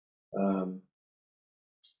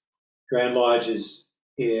 Grand Lodge is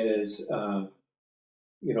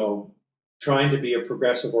trying to be a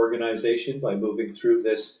progressive organization by moving through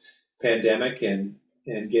this pandemic and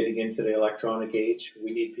getting into the electronic age.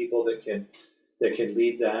 We need people that can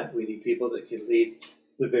lead that. We need people that can lead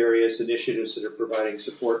the various initiatives that are providing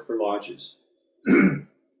support for lodges.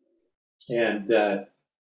 And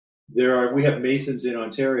we have Masons in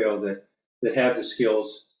Ontario that have the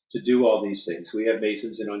skills to do all these things. We have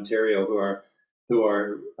Masons in Ontario who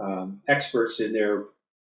are experts in their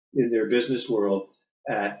business world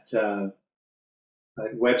at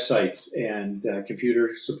websites and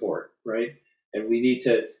computer support, right? And we need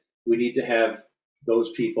to have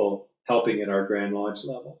those people helping at our Grand Lodge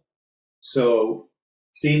level. So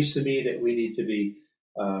it seems to me that we need to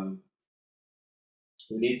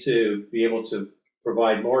be able to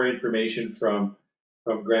provide more information from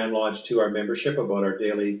Grand Lodge to our membership about our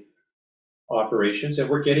daily operations, and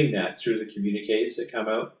we're getting that through the communiques that come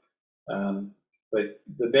out. But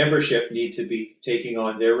the membership need to be taking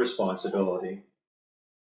on their responsibility,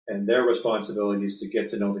 and their responsibility is to get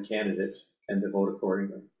to know the candidates and to vote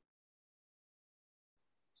accordingly.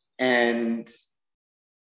 And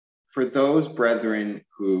for those brethren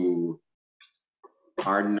who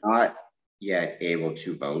are not yet able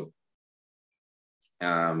to vote,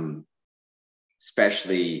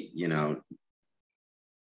 especially,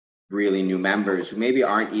 really new members who maybe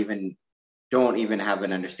don't even have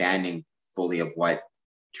an understanding fully of what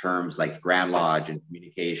terms like Grand Lodge and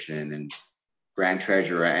communication and Grand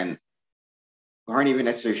Treasurer and aren't even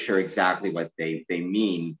necessarily sure exactly what they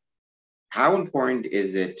mean. How important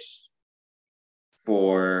is it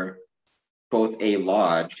for both a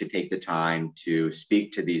lodge to take the time to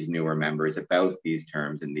speak to these newer members about these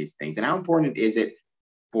terms and these things? And how important is it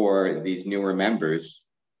for these newer members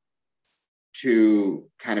to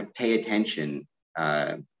kind of pay attention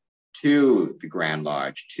to the Grand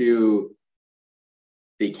Lodge, to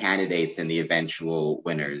the candidates and the eventual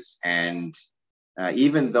winners, and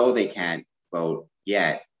even though they can't vote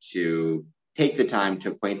yet, to take the time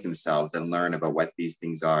to acquaint themselves and learn about what these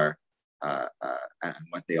things are and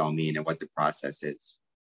what they all mean and what the process is?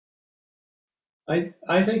 I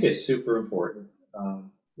think it's super important.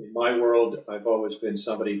 In my world, I've always been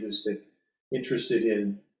somebody who's been interested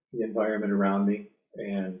in the environment around me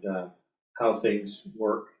and how things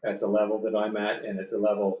work at the level that I'm at and at the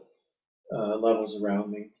levels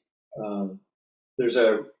around me.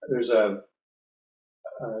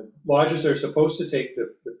 Lodges are supposed to take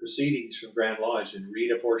the proceedings from Grand Lodge and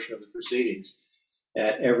read a portion of the proceedings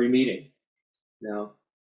at every meeting. Now,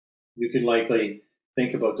 you can likely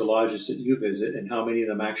think about the lodges that you visit and how many of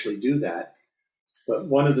them actually do that. But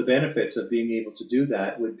one of the benefits of being able to do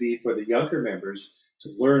that would be for the younger members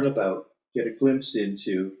to learn about, get a glimpse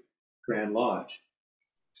into Grand Lodge.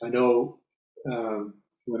 I know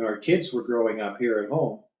when our kids were growing up here at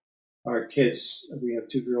home, we have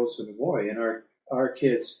 2 girls and a boy, and our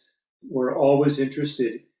kids were always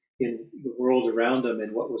interested in the world around them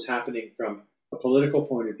and what was happening from a political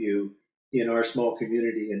point of view in our small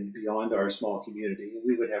community and beyond our small community. And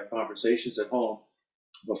we would have conversations at home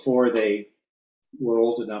before they were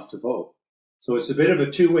old enough to vote. So it's a bit of a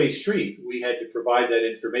two-way street. We had to provide that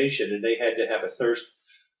information and they had to have a thirst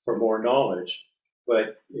for more knowledge.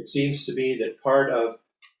 But it seems to me that part of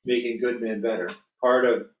making good men better, part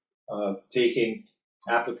of taking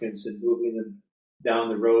applicants and moving them down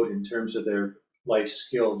the road in terms of their life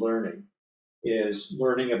skill learning, is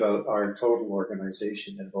learning about our total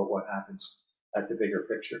organization and about what happens at the bigger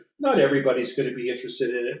picture. Not everybody's going to be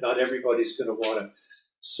interested in it. Not everybody's going to want to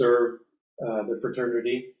serve the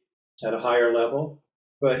fraternity at a higher level.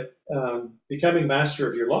 But becoming master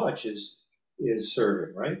of your lodge is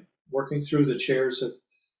serving, right? Working through the chairs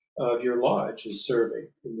of your lodge is serving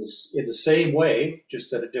in the same way,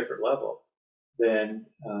 just at a different level than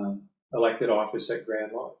elected office at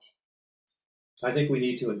Grand Lodge. I think we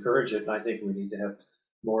need to encourage it, and I think we need to have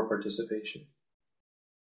more participation.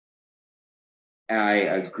 I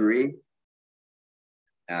agree.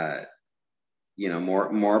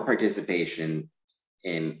 More participation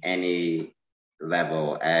in any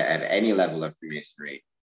level, at any level of Freemasonry,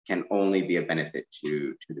 can only be a benefit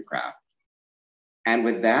to the craft. And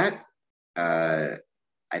with that, I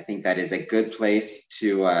think that is a good place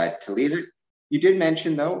to leave it. You did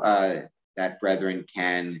mention, though, that brethren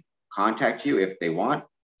can contact you if they want.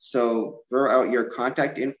 So throw out your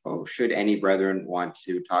contact info should any brethren want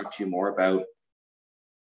to talk to you more about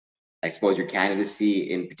I suppose your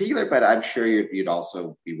candidacy in particular, but I'm sure you'd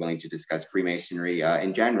also be willing to discuss Freemasonry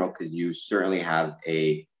in general, because you certainly have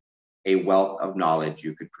a wealth of knowledge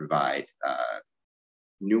you could provide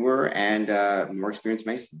newer and more experienced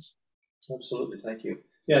Masons. Absolutely, thank you.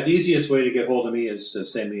 Yeah, the easiest way to get hold of me is to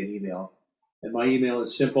send me an email. And my email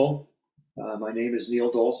is simple. My name is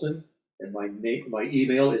Neil Dolson, and my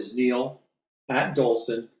email is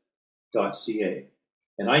neil@dolson.ca.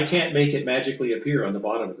 And I can't make it magically appear on the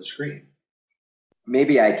bottom of the screen.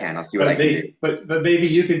 Maybe I can. I'll see what I can do. But maybe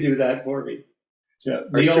you can do that for me. Yeah,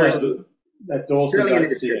 Neil at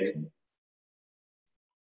dolson.ca.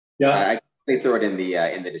 Yeah. I can throw it in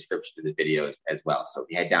the description of the video as well. So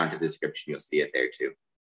if you head down to the description, you'll see it there too.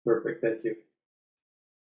 Perfect. Thank you.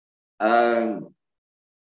 I'm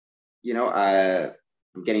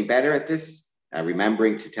getting better at this.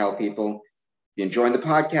 Remembering to tell people, if you're enjoying the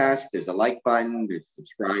podcast, there's a like button, there's a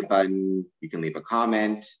subscribe button. You can leave a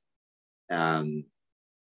comment.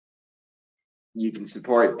 You can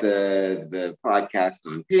support the podcast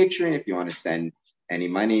on Patreon if you want to send any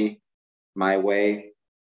money my way. You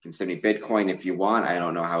can send me Bitcoin if you want. I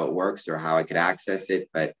don't know how it works or how I could access it,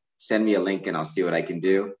 but send me a link and I'll see what I can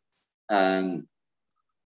do. And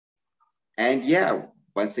yeah,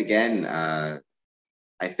 once again, I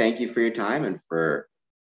thank you for your time and for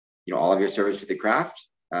all of your service to the craft.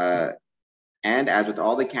 And as with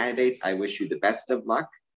all the candidates, I wish you the best of luck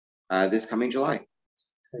this coming July.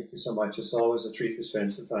 Thank you so much. It's always a treat to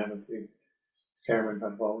spend some time with you, Cameron.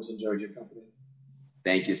 I've always enjoyed your company.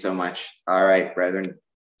 Thank you so much. All right, brethren.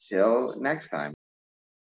 Till next time.